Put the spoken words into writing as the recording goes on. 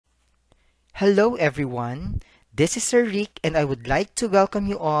Hello everyone, this is Sir Rick and I would like to welcome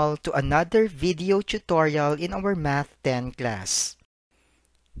you all to another video tutorial in our Math 10 class.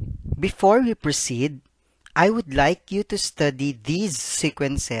 Before we proceed, I would like you to study these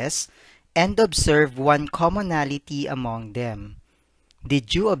sequences and observe one commonality among them.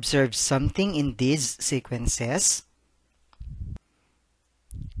 Did you observe something in these sequences?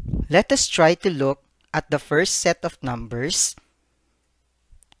 Let us try to look at the first set of numbers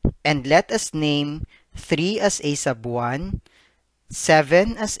and let us name 3 as a sub 1,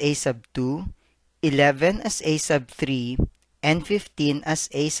 7 as a sub 2, 11 as a sub 3, and 15 as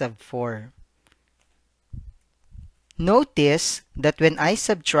a sub 4. Notice that when I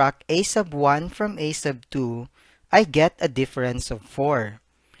subtract a sub 1 from a sub 2, I get a difference of 4.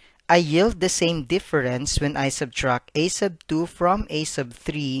 I yield the same difference when I subtract a sub 2 from a sub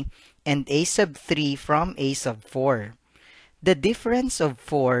 3 and a sub 3 from a sub 4. The difference of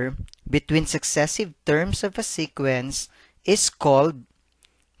 4 between successive terms of a sequence is called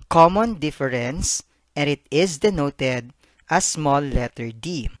common difference, and it is denoted as small letter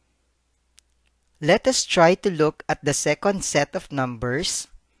d. Let us try to look at the second set of numbers,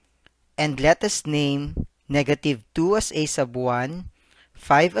 and let us name negative 2 as a sub 1,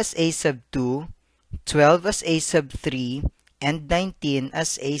 5 as a sub 2, 12 as a sub 3, and 19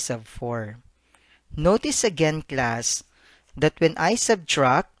 as a sub 4. Notice again, class, that when I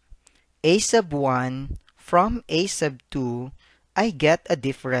subtract a sub 1 from a sub 2, I get a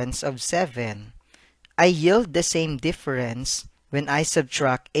difference of 7. I yield the same difference when I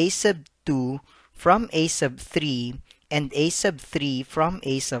subtract a sub 2 from a sub 3 and a sub 3 from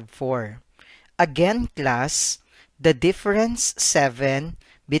a sub 4. Again, class, the difference 7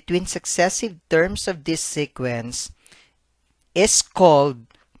 between successive terms of this sequence is called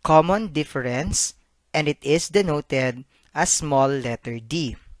common difference, and it is denoted as small letter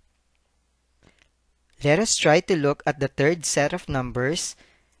d. Let us try to look at the third set of numbers,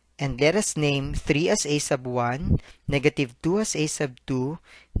 and let us name 3 as a sub 1, negative 2 as a sub 2,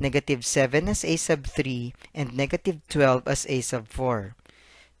 negative 7 as a sub 3, and negative 12 as a sub 4.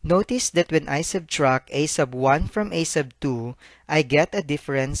 Notice that when I subtract a sub 1 from a sub 2, I get a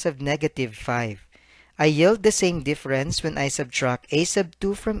difference of negative 5. I yield the same difference when I subtract a sub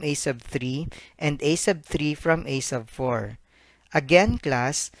 2 from a sub 3 and a sub 3 from a sub 4. Again,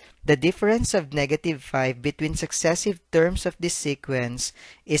 class, the difference of negative 5 between successive terms of this sequence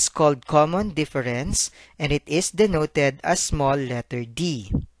is called common difference, and it is denoted as small letter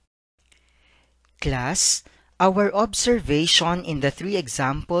d. Class, our observation in the three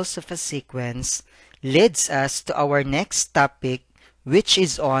examples of a sequence leads us to our next topic, which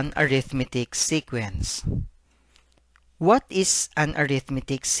is on arithmetic sequence. What is an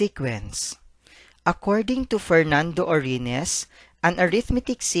arithmetic sequence? According to Fernando Orines, an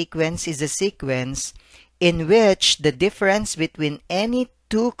arithmetic sequence is a sequence in which the difference between any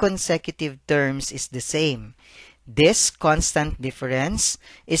two consecutive terms is the same. This constant difference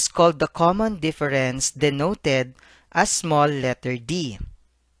is called the common difference, denoted as small letter d.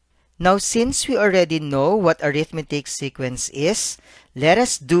 Now, since we already know what arithmetic sequence is, let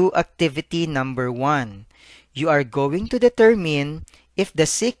us do activity number 1. You are going to determine if the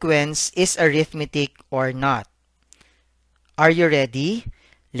sequence is arithmetic or not. Are you ready?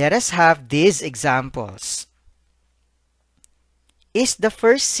 Let us have these examples. Is the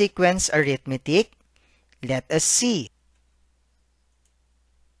first sequence arithmetic? Let us see.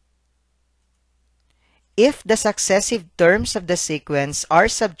 If the successive terms of the sequence are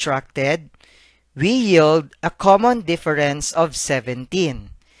subtracted, we yield a common difference of 17.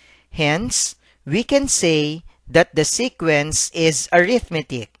 Hence, we can say that the sequence is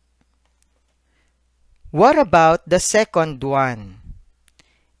arithmetic. What about the second one?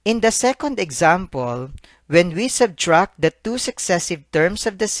 In the second example, when we subtract the two successive terms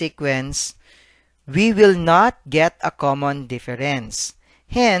of the sequence, we will not get a common difference.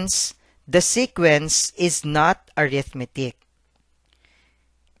 Hence, the sequence is not arithmetic.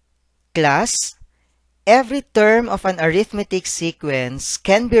 Class, every term of an arithmetic sequence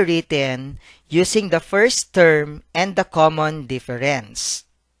can be written using the first term and the common difference.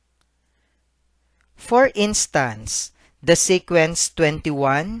 For instance, the sequence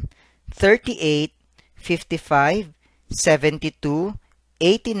 21, 38, 55, 72,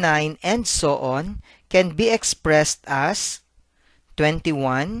 89, and so on can be expressed as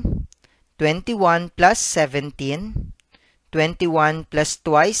 21, 21 plus 17, 21 plus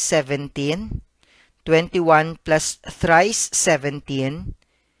twice 17, 21 plus thrice 17,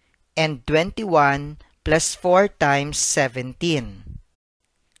 and 21 plus 4 times 17.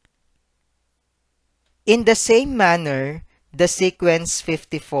 In the same manner, the sequence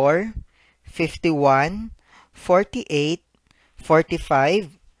 54, 51, 48,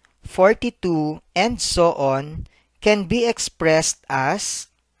 45, 42, and so on can be expressed as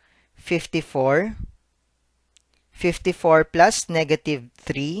 54, 54 plus negative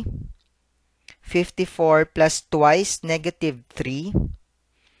 3, 54 plus twice negative 3,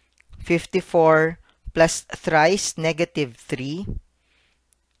 54 plus thrice negative 3,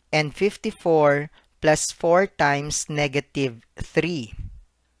 and 54 plus 4 times negative 3.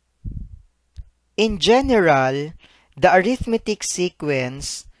 In general, the arithmetic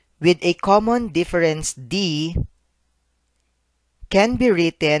sequence with a common difference d can be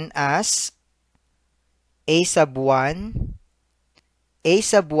written as a sub 1, a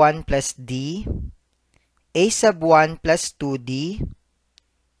sub 1 plus d, a sub 1 plus 2d,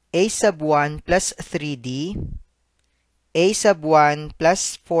 a sub 1 plus 3d, a sub 1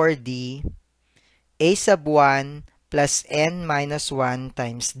 plus 4d, a sub 1 plus n minus 1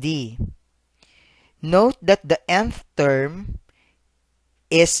 times d. Note that the nth term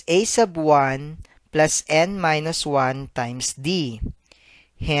is a sub 1 plus n minus 1 times d.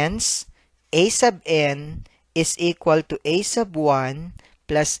 Hence, a sub n is equal to a sub 1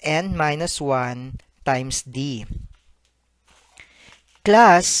 plus n minus 1 times d.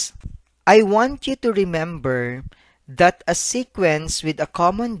 Class, I want you to remember that a sequence with a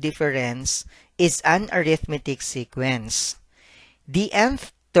common difference is an arithmetic sequence. The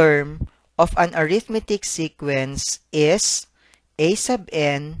nth term of an arithmetic sequence is a sub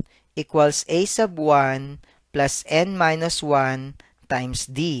n equals a sub 1 plus n minus 1 times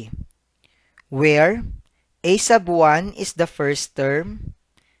d, where a sub 1 is the first term,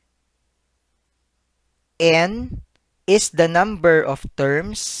 n is the number of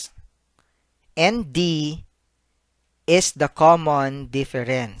terms, and d is the common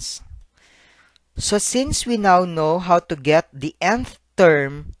difference. So since we now know how to get the nth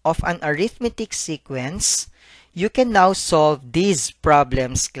term of an arithmetic sequence, you can now solve these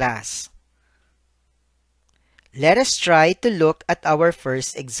problems, class. Let us try to look at our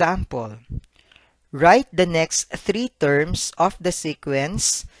first example. Write the next three terms of the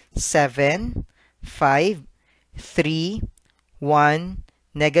sequence 7, 5, 3, 1,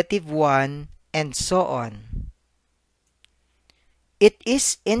 negative 1, and so on. It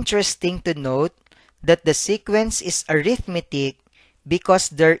is interesting to note that the sequence is arithmetic because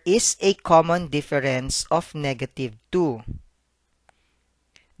there is a common difference of negative 2.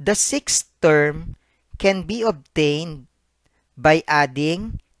 The sixth term can be obtained by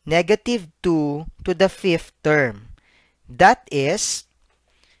adding negative 2 to the fifth term. That is,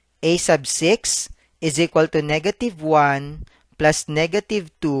 a sub 6 is equal to negative 1 plus negative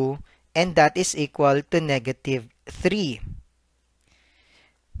 2, and that is equal to negative 3.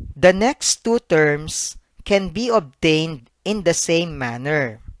 The next two terms can be obtained in the same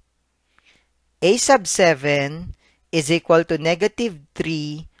manner. A sub 7 is equal to negative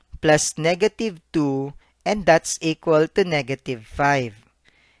 3 plus negative 2, and that's equal to negative 5.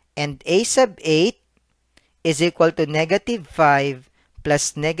 And a sub 8 is equal to negative 5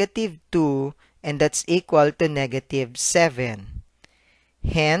 plus negative 2, and that's equal to negative 7.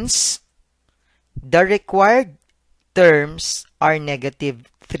 Hence, the required terms are negative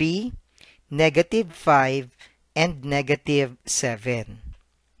 3, negative 5, and negative 7.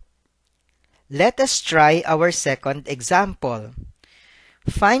 Let us try our second example.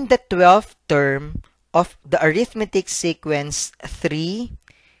 Find the 12th term of the arithmetic sequence 3,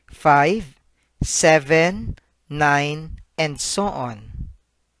 5, 7, 9, and so on.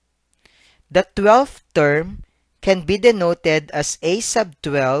 The 12th term can be denoted as a sub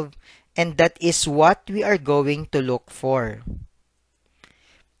 12, and that is what we are going to look for.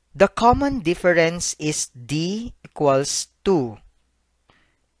 The common difference is d equals 2.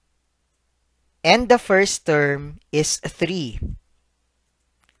 And the first term is 3.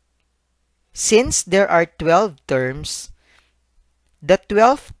 Since there are 12 terms, the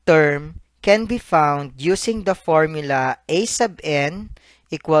 12th term can be found using the formula a sub n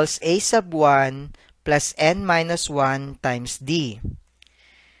equals a sub 1 plus n minus 1 times d.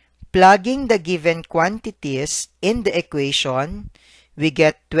 Plugging the given quantities in the equation, we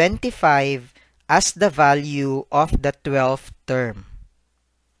get 25 as the value of the 12th term.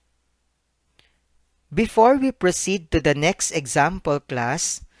 Before we proceed to the next example,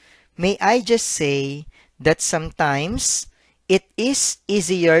 class, may I just say that sometimes it is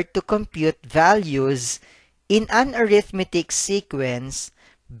easier to compute values in an arithmetic sequence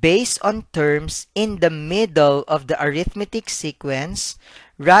based on terms in the middle of the arithmetic sequence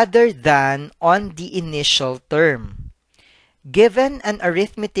rather than on the initial term. Given an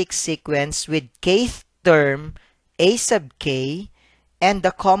arithmetic sequence with kth term a sub k, and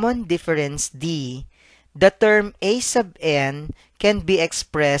the common difference d, the term a sub n can be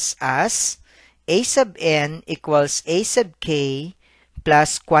expressed as a sub n equals a sub k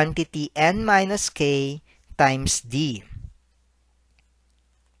plus quantity n minus k times d.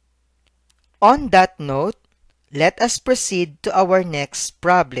 On that note, let us proceed to our next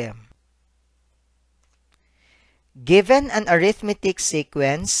problem. Given an arithmetic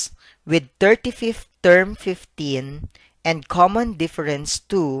sequence with 35th term 15 and common difference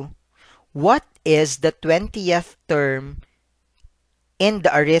 2, what is the 20th term in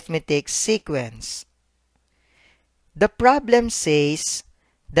the arithmetic sequence? The problem says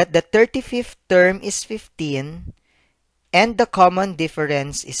that the 35th term is 15 and the common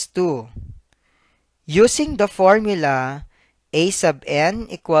difference is 2. Using the formula a sub n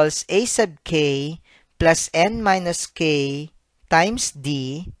equals a sub k plus n minus k times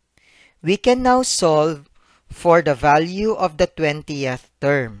d, we can now solve for the value of the 20th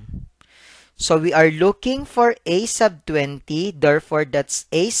term. So we are looking for a sub 20, therefore that's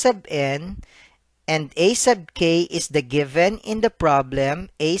a sub n, and a sub k is the given in the problem,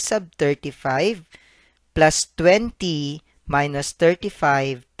 a sub 35 plus 20 minus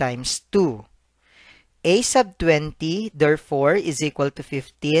 35 times 2. A sub 20, therefore, is equal to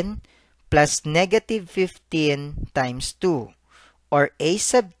 15 plus negative 15 times 2, or a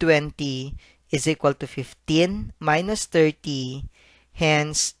sub 20 is equal to 15 minus 30,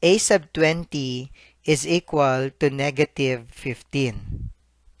 hence a sub 20 is equal to negative 15.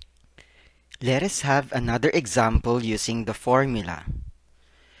 Let us have another example using the formula.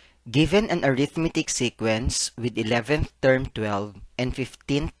 Given an arithmetic sequence with 11th term 12 and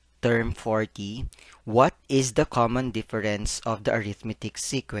 15th term 40, what is the common difference of the arithmetic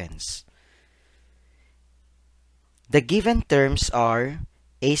sequence? The given terms are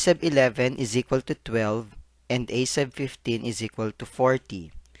a sub 11 is equal to 12 and a sub 15 is equal to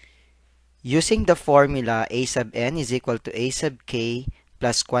 40. Using the formula a sub n is equal to a sub k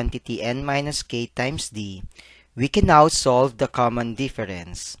plus quantity n minus k times d, we can now solve the common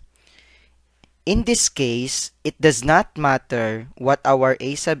difference. In this case, it does not matter what our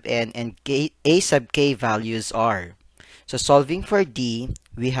a sub n and a sub k values are. So solving for d,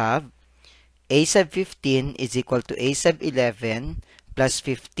 we have a sub 15 is equal to a sub 11 plus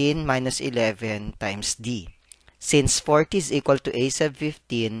 15 minus 11 times d. Since 40 is equal to a sub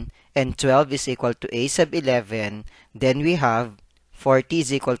 15 and 12 is equal to a sub 11, then we have 40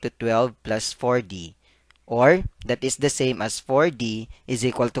 is equal to 12 plus 4d. Or, that is the same as 4d is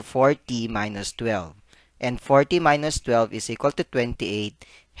equal to 40 minus 12. And 40 minus 12 is equal to 28.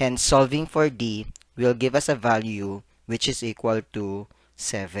 Hence, solving for d will give us a value which is equal to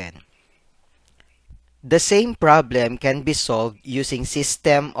 7. The same problem can be solved using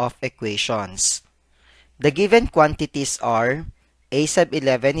system of equations. The given quantities are a sub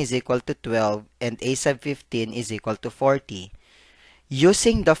 11 is equal to 12 and a sub 15 is equal to 40.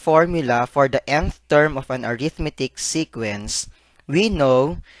 Using the formula for the nth term of an arithmetic sequence, we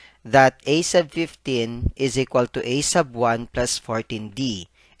know that a sub 15 is equal to a sub 1 plus 14d.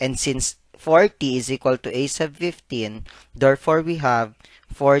 And since 40 is equal to a sub 15, therefore we have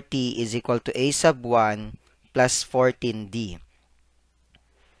 40 is equal to a sub 1 plus 14d.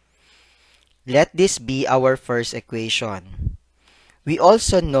 Let this be our first equation. We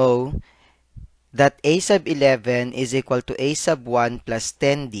also know that a sub 11 is equal to a sub 1 plus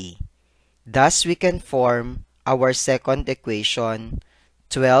 10d. Thus, we can form our second equation,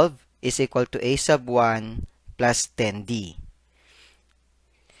 12 is equal to a sub 1 plus 10d.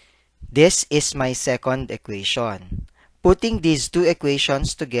 This is my second equation. Putting these two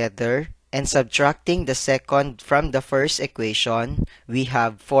equations together and subtracting the second from the first equation, we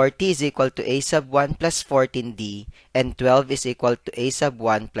have 40 is equal to a sub 1 plus 14d and 12 is equal to a sub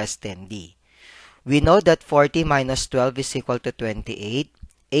 1 plus 10d. We know that 40 minus 12 is equal to 28,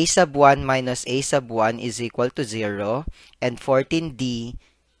 a sub 1 minus a sub 1 is equal to 0, and 14d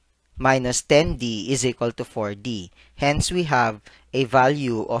minus 10d is equal to 4d. Hence, we have a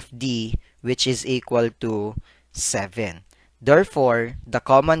value of d which is equal to 7. Therefore, the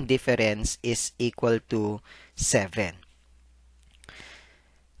common difference is equal to 7.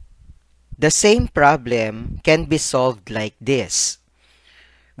 The same problem can be solved like this.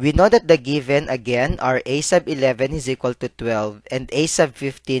 We know that the given again are a sub 11 is equal to 12 and a sub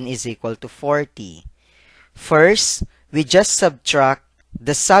 15 is equal to 40. First, we just subtract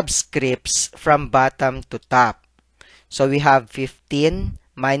the subscripts from bottom to top. So we have 15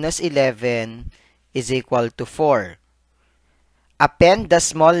 minus 11 is equal to 4. Append the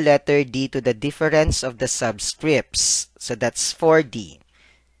small letter d to the difference of the subscripts. So that's 4d.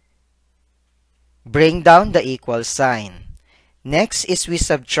 Bring down the equal sign. Next is we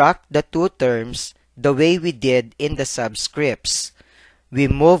subtract the two terms the way we did in the subscripts. We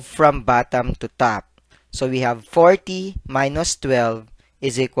move from bottom to top. So we have 40 minus 12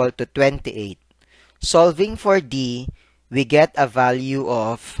 is equal to 28. Solving for D, we get a value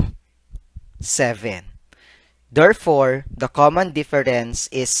of 7. Therefore, the common difference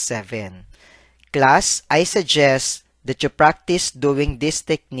is 7. Class, I suggest that you practice doing this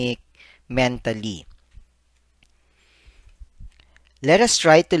technique mentally. Let us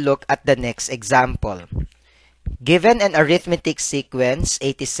try to look at the next example. Given an arithmetic sequence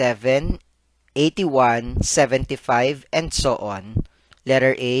 87, 81, 75, and so on.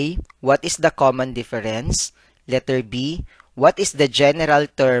 Letter A, what is the common difference? Letter B, what is the general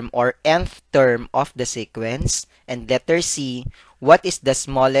term or nth term of the sequence? And letter C, what is the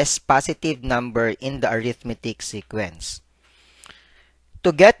smallest positive number in the arithmetic sequence?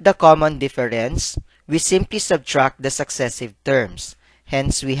 To get the common difference, we simply subtract the successive terms.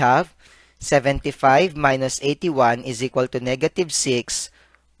 Hence, we have 75 minus 81 is equal to negative 6,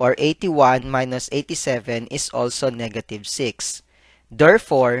 or 81 minus 87 is also negative 6.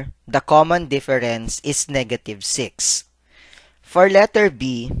 Therefore, the common difference is negative 6. For letter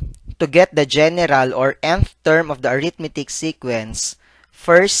B, to get the general or nth term of the arithmetic sequence,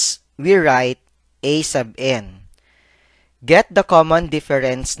 first we write a sub n. Get the common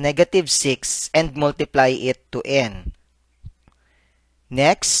difference negative 6 and multiply it to n.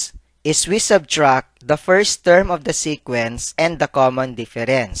 Next is we subtract the first term of the sequence and the common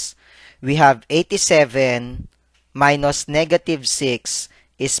difference. We have 87 minus negative 6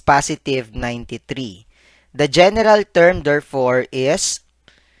 is positive 93. The general term therefore is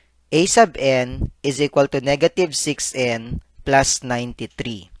a sub n is equal to negative 6n plus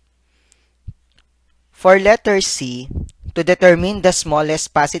 93. For letter C, to determine the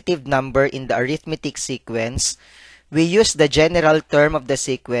smallest positive number in the arithmetic sequence, we use the general term of the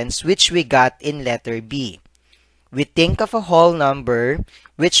sequence which we got in letter B. We think of a whole number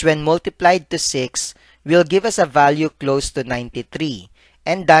which when multiplied to 6 will give us a value close to 93,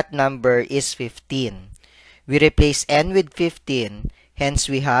 and that number is 15. We replace n with 15, hence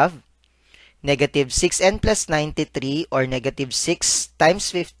we have negative 6n plus 93, or negative 6 times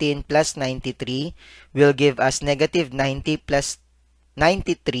 15 plus 93 will give us negative 90 plus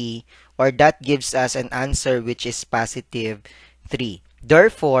 93, or that gives us an answer which is positive 3.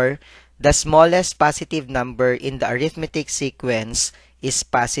 Therefore, the smallest positive number in the arithmetic sequence is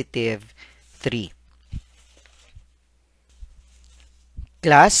positive 3.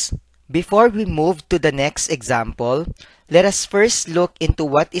 Class, before we move to the next example, let us first look into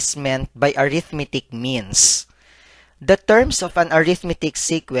what is meant by arithmetic means. The terms of an arithmetic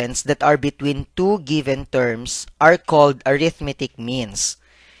sequence that are between two given terms are called arithmetic means.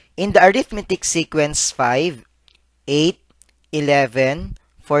 In the arithmetic sequence 5, 8, 11,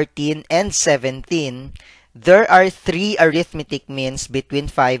 14, and 17, there are three arithmetic means between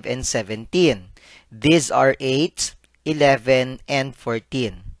 5 and 17. These are 8, 11, and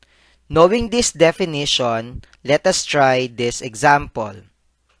 14. Knowing this definition, let us try this example.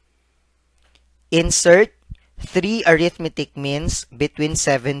 Insert 3 arithmetic means between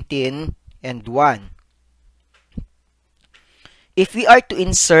 17 and 1. If we are to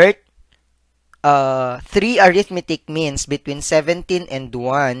insert 3 arithmetic means between 17 and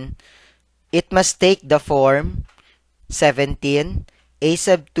 1, it must take the form 17, a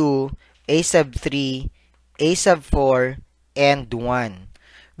sub 2, a sub 3, a sub 4, and 1.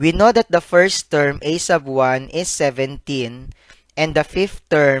 We know that the first term, a sub 1, is 17, and the fifth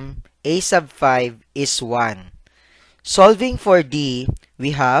term, a sub 5, is 1. Solving for D,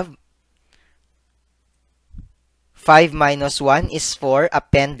 we have 5 minus 1 is 4,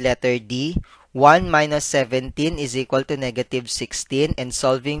 append letter D. 1 minus 17 is equal to negative 16, and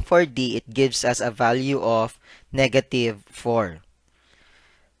solving for D, it gives us a value of negative 4.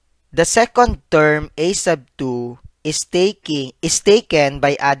 The second term, a sub 2, is taken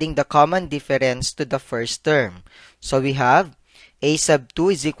by adding the common difference to the first term. So we have a sub 2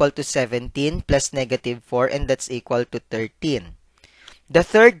 is equal to 17 plus negative 4, and that's equal to 13. The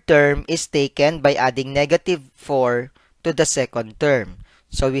third term is taken by adding negative 4 to the second term.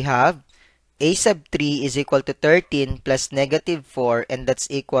 So we have a sub 3 is equal to 13 plus negative 4, and that's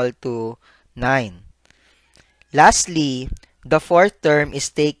equal to 9. Lastly, the fourth term is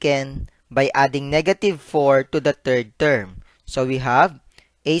taken by adding negative 4 to the third term. So we have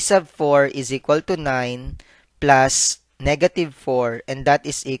a sub 4 is equal to 9 plus negative 4, and that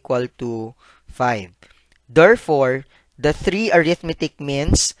is equal to 5. Therefore, the three arithmetic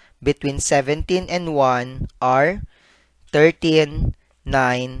means between 17 and 1 are 13,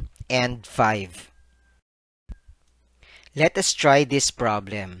 9, and 5. Let us try this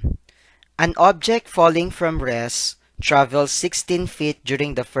problem. An object falling from rest travels 16 feet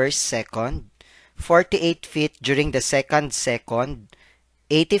during the first second, 48 feet during the second second,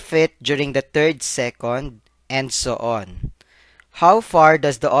 80 feet during the third second, and so on. How far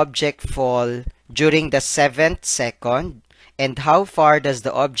does the object fall during the seventh second, and how far does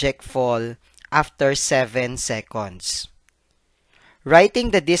the object fall after 7 seconds?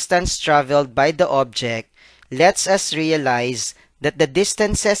 Writing the distance traveled by the object lets us realize that the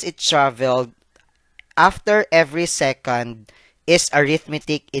distances it traveled after every second is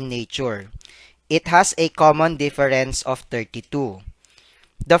arithmetic in nature. It has a common difference of 32.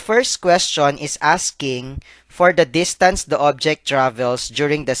 The first question is asking for the distance the object travels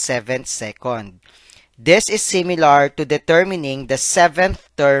during the 7th second. This is similar to determining the 7th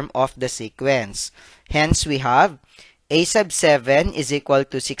term of the sequence. Hence, we have a sub 7 is equal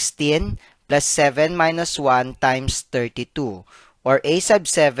to 16 plus 7 minus 1 times 32. Or a sub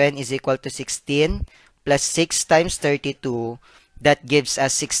 7 is equal to 16 plus 6 times 32. That gives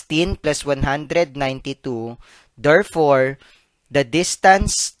us 16 plus 192. Therefore, the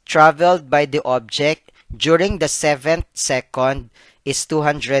distance traveled by the object during the 7th second is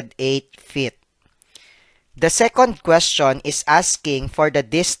 208 feet. The second question is asking for the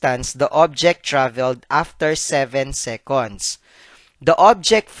distance the object traveled after 7 seconds. The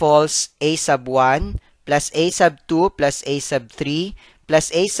object falls a sub 1 plus a sub 2 plus a sub 3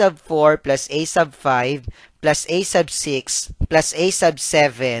 plus a sub 4 plus a sub 5 plus a sub 6 plus a sub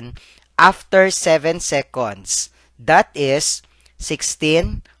 7 after 7 seconds. That is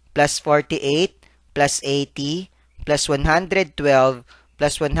 16 plus 48 plus 80 plus 112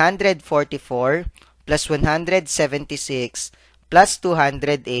 plus 144 plus 176 plus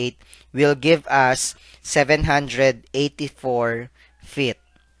 208 will give us 784 feet.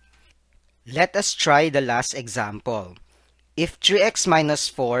 Let us try the last example. If 3x minus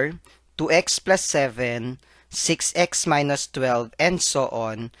 4, 2x plus 7, 6x minus 12, and so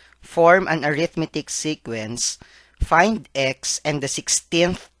on form an arithmetic sequence, find x and the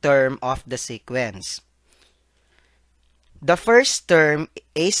 16th term of the sequence. The first term,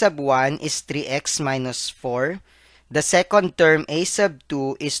 a sub 1, is 3x minus 4. The second term, a sub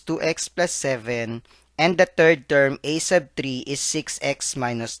 2, is 2x plus 7. And the third term, a sub 3, is 6x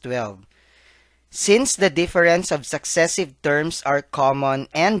minus 12. Since the difference of successive terms are common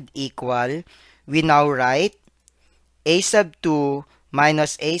and equal, we now write a sub 2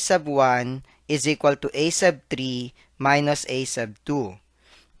 minus a sub 1 is equal to a sub 3 minus a sub 2.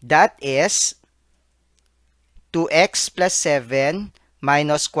 That is 2x plus 7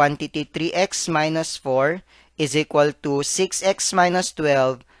 minus quantity 3x minus 4 is equal to 6x minus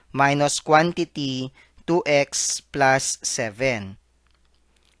 12 minus quantity 2x plus 7.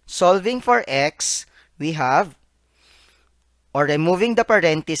 Solving for x, we have, or removing the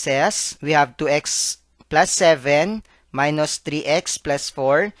parentheses, we have 2x plus 7 minus 3x plus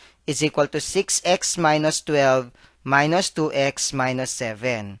 4 is equal to 6x minus 12 minus 2x minus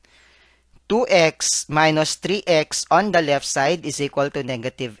 7. 2x minus 3x on the left side is equal to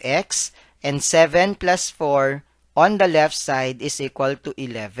negative x, and 7 plus 4 on the left side is equal to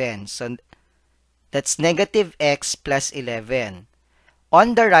 11. So that's negative x plus 11.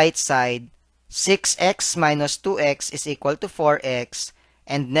 On the right side, 6x minus 2x is equal to 4x,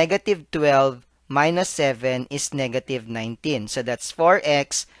 and negative 12 minus 7 is negative 19. So that's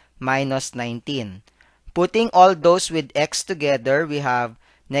 4x minus 19. Putting all those with x together, we have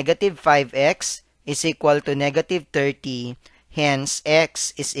negative 5x is equal to negative 30. Hence,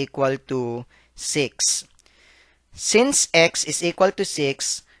 x is equal to 6. Since x is equal to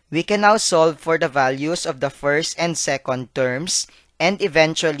 6, we can now solve for the values of the first and second terms and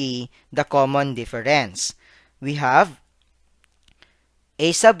eventually the common difference. We have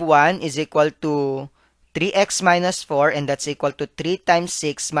a sub 1 is equal to 3x minus 4, and that's equal to 3 times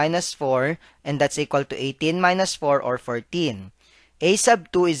 6 minus 4, and that's equal to 18 minus 4 or 14. A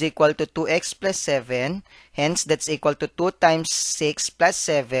sub 2 is equal to 2x plus 7, hence that's equal to 2 times 6 plus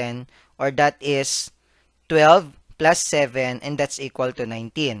 7, or that is 12 plus 7, and that's equal to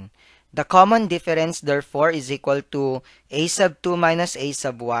 19. The common difference, therefore, is equal to a sub 2 minus a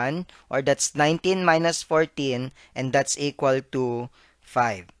sub 1, or that's 19 minus 14, and that's equal to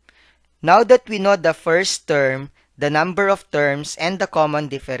 5. Now that we know the first term, the number of terms, and the common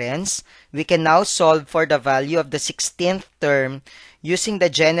difference, we can now solve for the value of the 16th term using the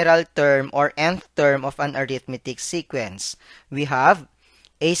general term or nth term of an arithmetic sequence. We have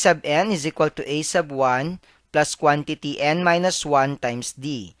a sub n is equal to a sub 1 plus quantity n minus 1 times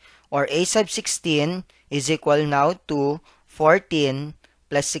d. Or a sub 16 is equal now to 14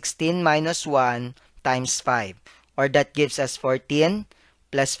 plus 16 minus 1 times 5. or that gives us 14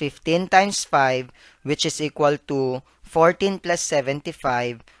 plus 15 times 5, which is equal to 14 plus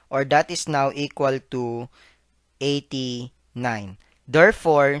 75, or that is now equal to 89.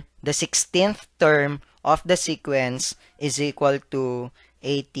 Therefore, the 16th term of the sequence is equal to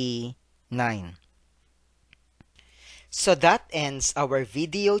 89. So that ends our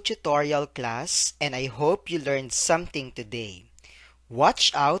video tutorial class, and I hope you learned something today.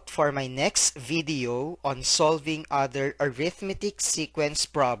 Watch out for my next video on solving other arithmetic sequence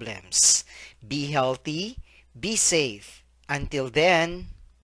problems. Be healthy, be safe. Until then,